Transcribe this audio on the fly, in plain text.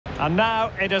And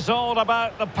now it is all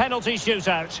about the penalty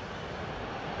shootout.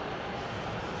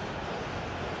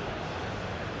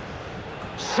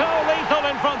 So lethal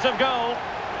in front of goal.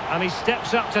 And he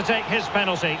steps up to take his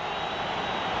penalty.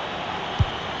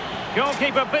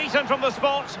 Goalkeeper beaten from the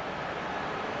spot.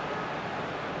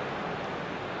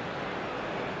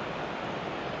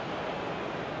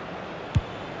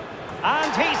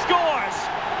 And he scores!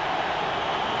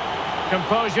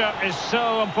 Composure is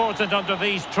so important under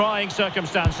these trying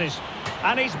circumstances.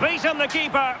 And he's beaten the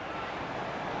keeper.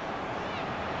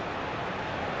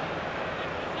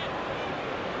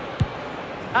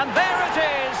 And there it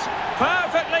is,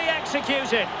 perfectly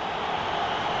executed.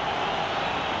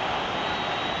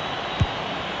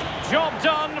 Job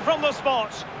done from the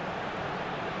spot.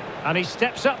 And he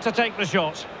steps up to take the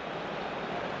shot.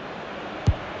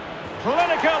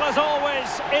 Clinical as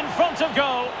always, in front of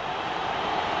goal.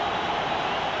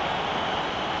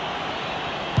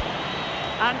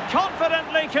 And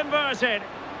confidently converted.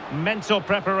 Mental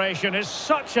preparation is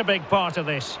such a big part of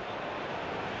this.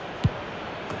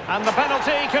 And the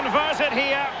penalty converted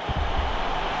here.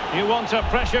 You want a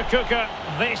pressure cooker,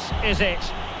 this is it.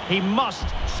 He must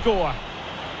score.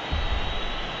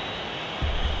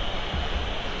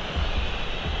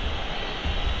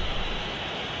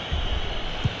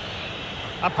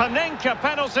 A Panenka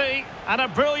penalty and a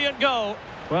brilliant goal.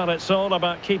 Well, it's all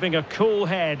about keeping a cool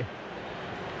head.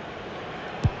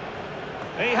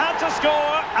 He had to score,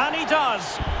 and he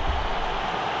does.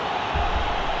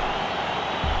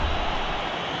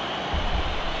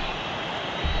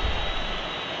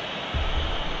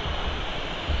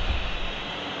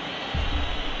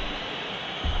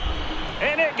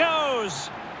 In it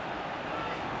goes.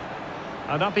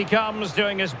 And up he comes,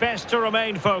 doing his best to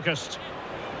remain focused.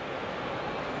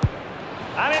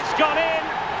 And it's gone in.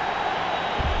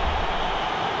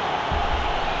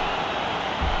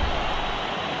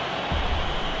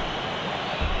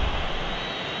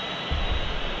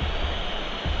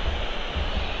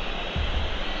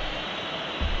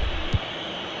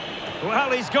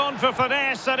 Well, he's gone for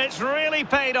finesse, and it's really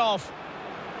paid off.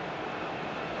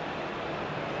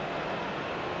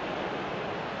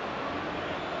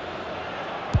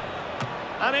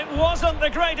 And it wasn't the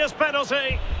greatest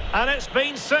penalty. And it's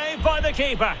been saved by the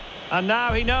keeper. And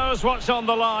now he knows what's on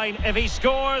the line. If he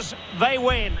scores, they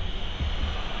win.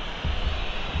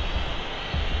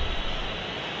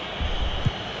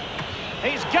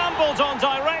 He's gambled on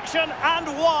direction and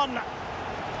won.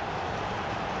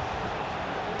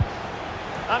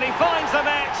 And he finds the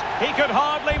net. He could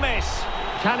hardly miss.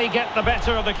 Can he get the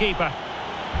better of the keeper?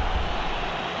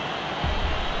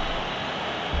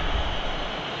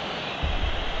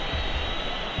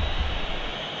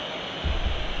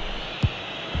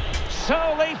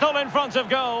 So lethal in front of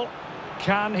goal.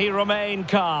 Can he remain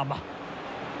calm?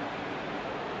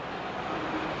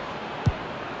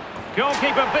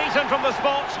 Goalkeeper beaten from the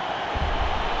spot.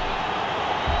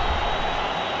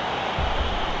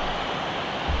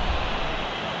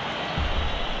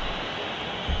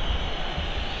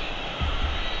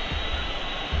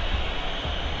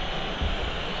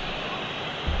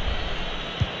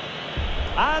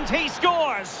 And he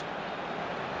scores.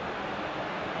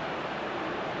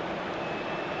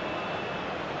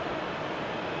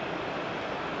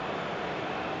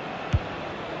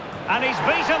 And he's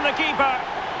beaten the keeper.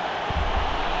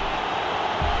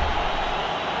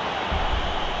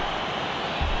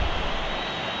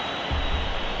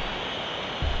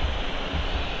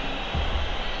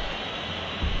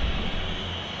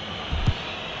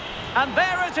 And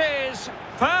there it is,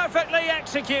 perfectly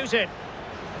executed.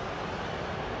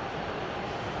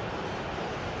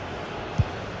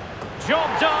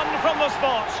 Job done from the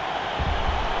spot.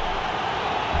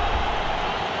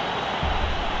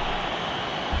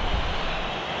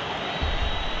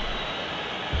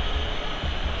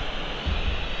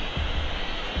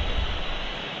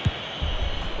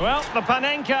 Well, the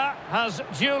Panenka has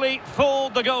duly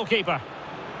fooled the goalkeeper.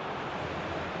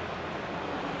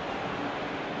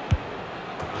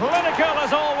 Clinical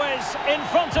as always, in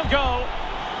front of goal.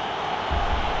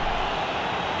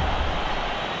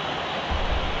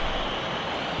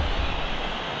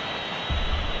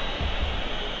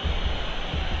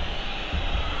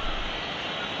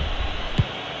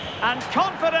 And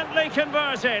confidently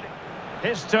converted.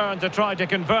 His turn to try to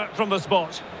convert from the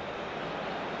spot.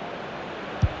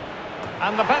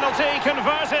 And the penalty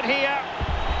converted here.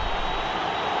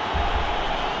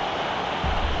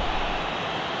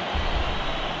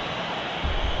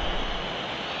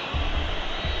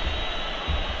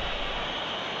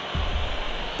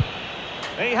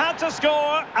 He had to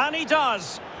score, and he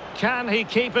does. Can he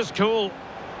keep his cool?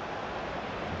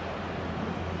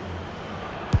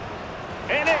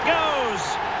 In it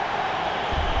goes.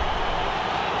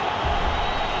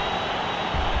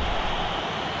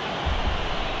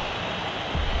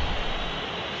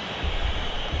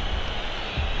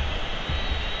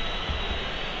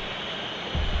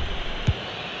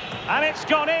 And it's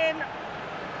gone in.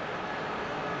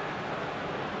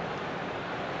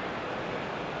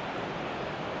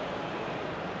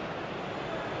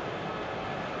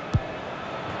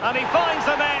 And he finds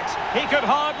the net. He could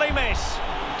hardly miss.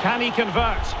 Can he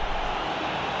convert?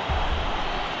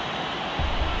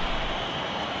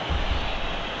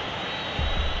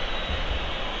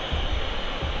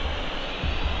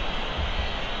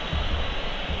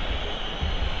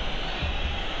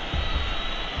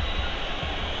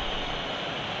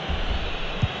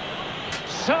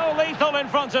 So lethal in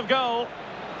front of goal.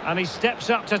 And he steps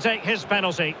up to take his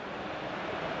penalty.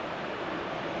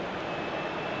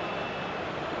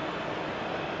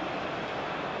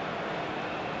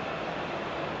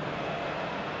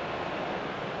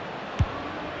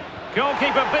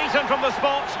 Goalkeeper beaten from the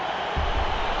spot.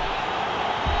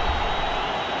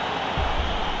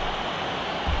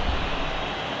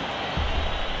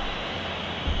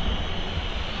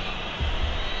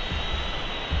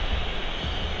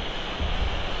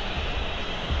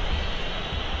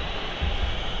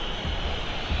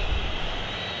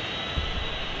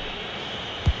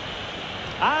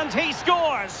 And he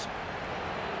scores.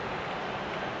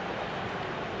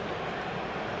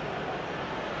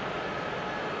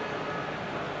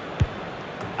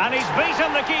 And he's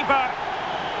beaten the keeper.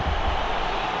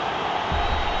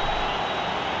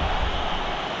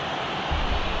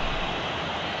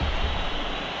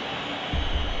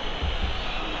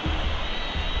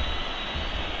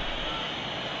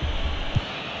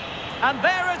 And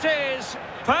there it is,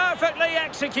 perfectly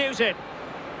executed.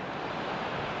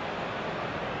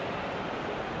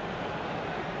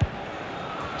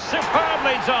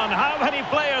 Superbly done. How many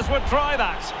players would try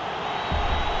that?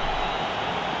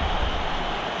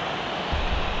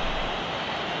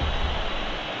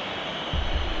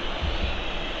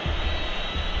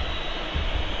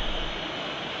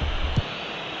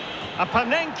 A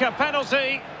Panenka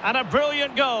penalty and a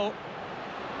brilliant goal.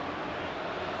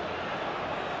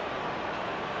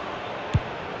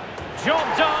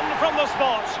 Job done from the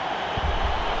spot.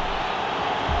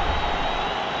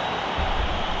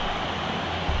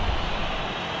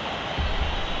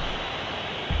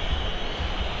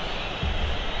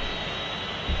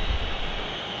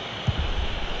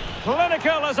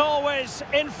 Clinical as always,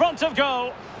 in front of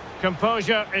goal.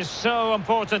 Composure is so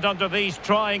important under these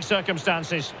trying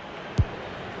circumstances.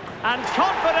 And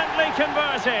confidently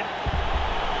converted.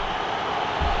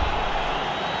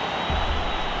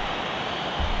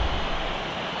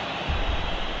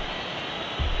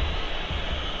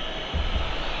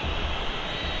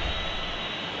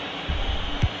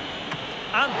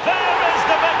 And there is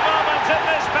the big moment in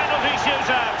this penalty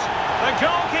shootout. The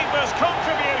goalkeeper's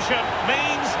contribution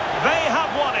means they have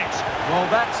won it. Well,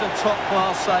 that's a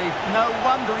top-class save. No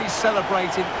wonder he's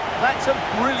celebrating. That's a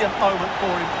brilliant moment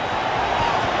for him.